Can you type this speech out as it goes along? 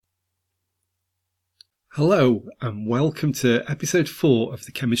Hello and welcome to episode 4 of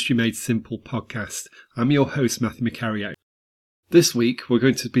the Chemistry Made Simple podcast. I'm your host Matthew Macario. This week we're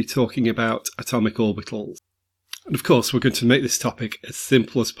going to be talking about atomic orbitals. And of course we're going to make this topic as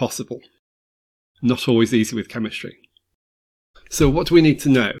simple as possible. Not always easy with chemistry. So what do we need to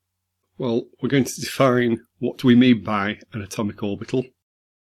know? Well, we're going to define what do we mean by an atomic orbital.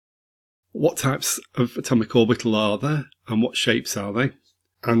 What types of atomic orbital are there and what shapes are they?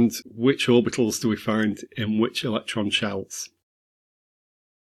 And which orbitals do we find in which electron shells?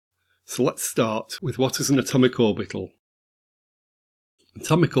 So let's start with what is an atomic orbital. An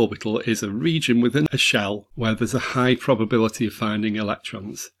atomic orbital is a region within a shell where there's a high probability of finding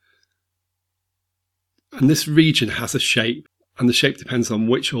electrons. And this region has a shape, and the shape depends on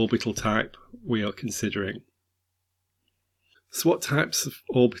which orbital type we are considering. So what types of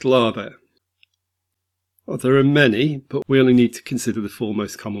orbital are there? Well, there are many, but we only need to consider the four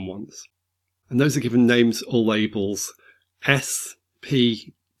most common ones. And those are given names or labels S,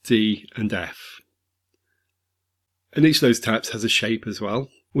 P, D and F. And each of those types has a shape as well.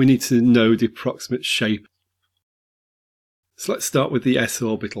 We need to know the approximate shape. So let's start with the S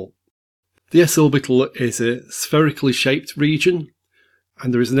orbital. The S orbital is a spherically shaped region,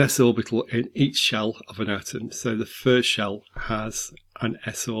 and there is an S orbital in each shell of an atom. So the first shell has an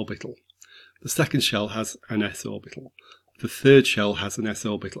S orbital. The second shell has an S orbital, the third shell has an S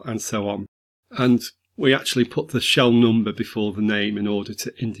orbital, and so on. And we actually put the shell number before the name in order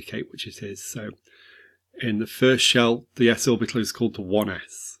to indicate which it is. So in the first shell, the S orbital is called the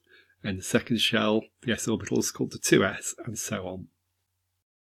 1s. In the second shell, the S orbital is called the 2s, and so on.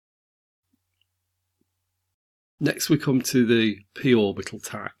 Next we come to the p orbital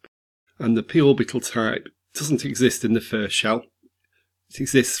type. And the p orbital type doesn't exist in the first shell. It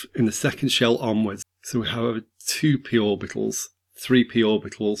exists in the second shell onwards. So we have 2 p orbitals, 3 p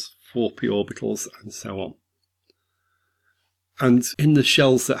orbitals, 4 p orbitals, and so on. And in the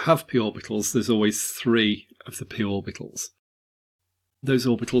shells that have p orbitals, there's always 3 of the p orbitals. Those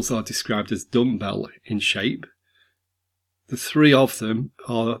orbitals are described as dumbbell in shape. The 3 of them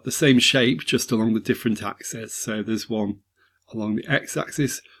are the same shape, just along the different axes. So there's one along the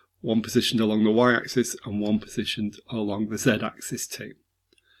x-axis, one positioned along the y-axis, and one positioned along the z-axis too.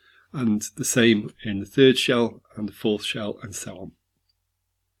 And the same in the third shell and the fourth shell, and so on.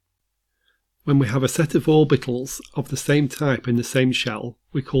 When we have a set of orbitals of the same type in the same shell,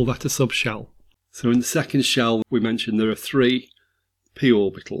 we call that a subshell. So in the second shell, we mentioned there are 3 p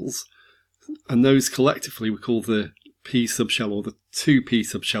orbitals, and those collectively we call the p subshell, or the 2p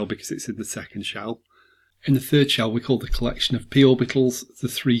subshell, because it's in the second shell. In the third shell, we call the collection of p orbitals the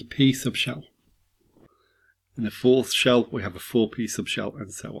 3p subshell. In the fourth shell, we have a 4p subshell,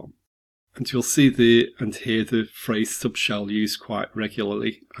 and so on. And you'll see and hear the phrase subshell used quite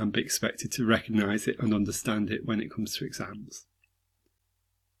regularly and be expected to recognise it and understand it when it comes to exams.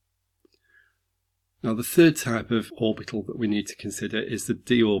 Now, the third type of orbital that we need to consider is the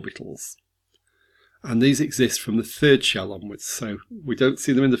d orbitals. And these exist from the third shell onwards, so we don't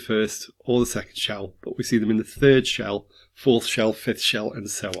see them in the first or the second shell, but we see them in the third shell, fourth shell, fifth shell, and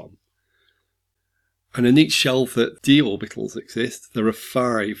so on. And in each shell that d orbitals exist, there are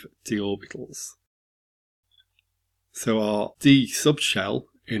 5 d orbitals. So our d subshell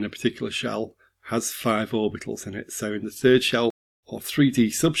in a particular shell has 5 orbitals in it. So in the third shell, our 3d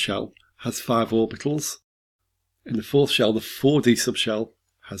subshell has 5 orbitals. In the fourth shell, the 4d subshell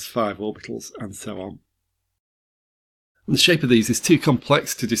has 5 orbitals, and so on. And the shape of these is too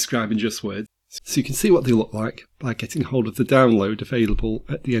complex to describe in just words, so you can see what they look like by getting hold of the download available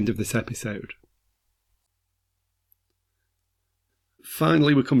at the end of this episode.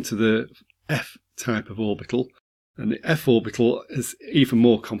 Finally, we come to the F type of orbital, and the F orbital is even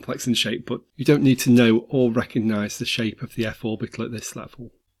more complex in shape, but you don't need to know or recognise the shape of the F orbital at this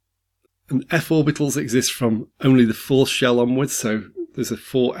level. And F orbitals exist from only the fourth shell onwards, so there's a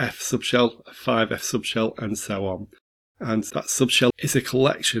 4f subshell, a 5f subshell, and so on. And that subshell is a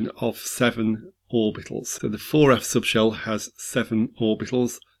collection of 7 orbitals. So the 4f subshell has 7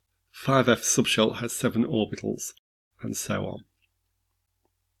 orbitals, 5f subshell has 7 orbitals, and so on.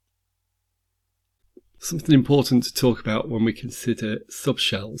 Something important to talk about when we consider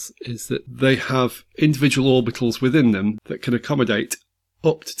subshells is that they have individual orbitals within them that can accommodate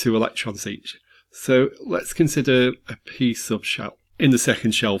up to 2 electrons each. So let's consider a p subshell. In the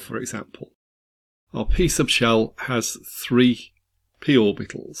second shell, for example, our p subshell has 3 p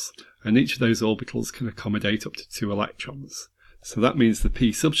orbitals, and each of those orbitals can accommodate up to 2 electrons. So that means the p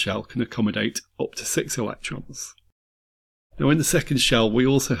subshell can accommodate up to 6 electrons. Now in the second shell, we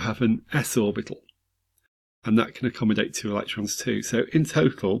also have an s orbital, and that can accommodate 2 electrons too. So in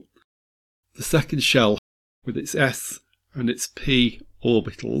total, the second shell with its s and its p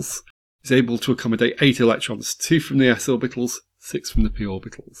orbitals is able to accommodate 8 electrons, 2 from the s orbitals, 6 from the p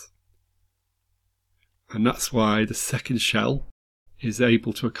orbitals. And that's why the second shell is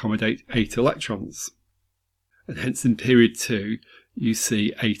able to accommodate 8 electrons. And hence in period 2 you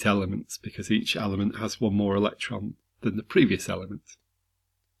see 8 elements, because each element has one more electron than the previous element.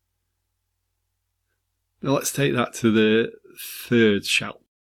 Now let's take that to the third shell.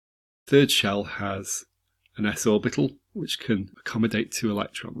 Third shell has an s orbital which can accommodate 2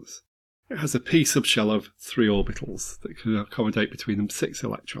 electrons. It has a p subshell of 3 orbitals that can accommodate between them 6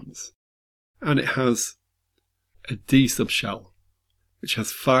 electrons. And it has a d subshell which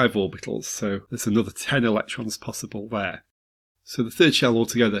has 5 orbitals, so there's another 10 electrons possible there. So the third shell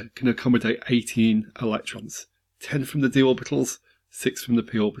altogether can accommodate 18 electrons, 10 from the d orbitals, 6 from the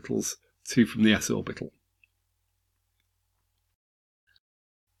p orbitals, 2 from the s orbital.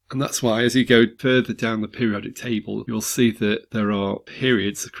 And that's why as you go further down the periodic table, you'll see that there are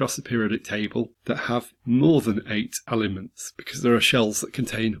periods across the periodic table that have more than 8 elements, because there are shells that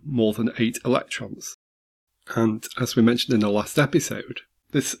contain more than 8 electrons. And as we mentioned in the last episode,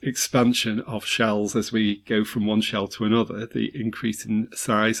 this expansion of shells as we go from one shell to another, the increase in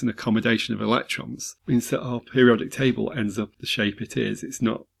size and accommodation of electrons, means that our periodic table ends up the shape it is. It's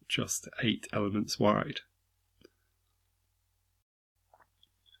not just 8 elements wide.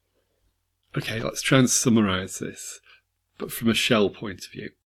 Okay, let's try and summarise this, but from a shell point of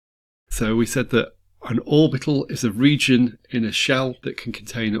view. So we said that an orbital is a region in a shell that can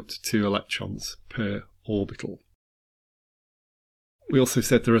contain up to 2 electrons per orbital. We also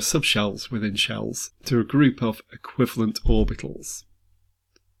said there are subshells within shells to a group of equivalent orbitals.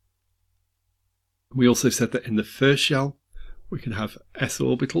 We also said that in the first shell we can have s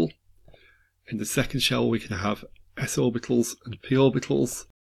orbital, in the second shell we can have s orbitals and p orbitals,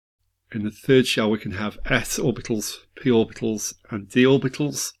 in the third shell we can have s orbitals, p orbitals and d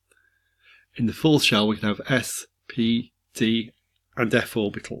orbitals, in the fourth shell we can have s, p, d and f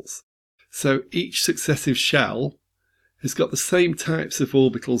orbitals. So each successive shell has got the same types of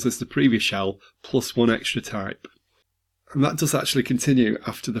orbitals as the previous shell, plus one extra type. And that does actually continue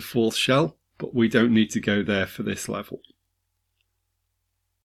after the fourth shell, but we don't need to go there for this level.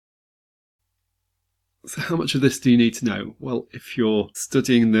 So how much of this do you need to know? Well, if you're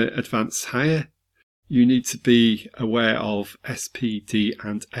studying the advanced higher, you need to be aware of s, p, d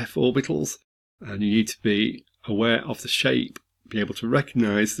and f orbitals, and you need to be aware of the shape, be able to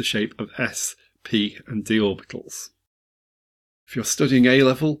recognise the shape of s, p and d orbitals. If you're studying A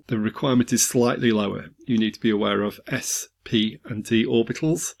level, the requirement is slightly lower. You need to be aware of s, p and d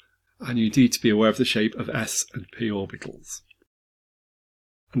orbitals, and you need to be aware of the shape of s and p orbitals.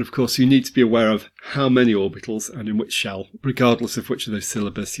 And of course you need to be aware of how many orbitals and in which shell, regardless of which of those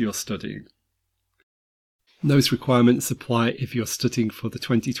syllabus you're studying. Those requirements apply if you're studying for the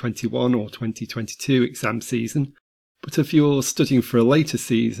 2021 or 2022 exam season, but if you're studying for a later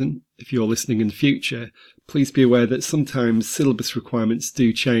season, if you're listening in the future, please be aware that sometimes syllabus requirements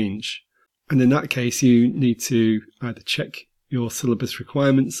do change. And in that case, you need to either check your syllabus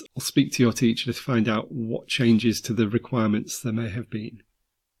requirements or speak to your teacher to find out what changes to the requirements there may have been.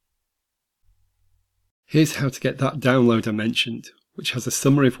 Here's how to get that download I mentioned, which has a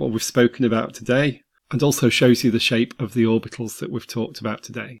summary of what we've spoken about today and also shows you the shape of the orbitals that we've talked about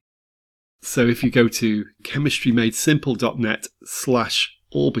today. So if you go to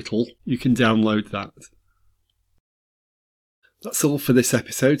chemistrymadesimple.net/orbital, you can download that. That's all for this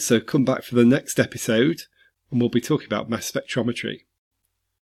episode, so come back for the next episode and we'll be talking about mass spectrometry.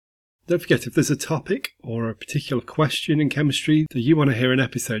 Don't forget, if there's a topic or a particular question in chemistry that you want to hear an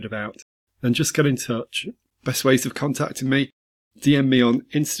episode about, then just get in touch. Best ways of contacting me: DM me on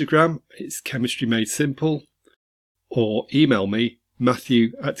Instagram, it's Chemistry Made Simple, or email me,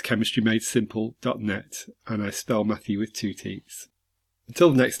 matthew@chemistrymadesimple.net, and I spell Matthew with 2 T's.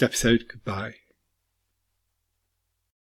 Until the next episode, goodbye.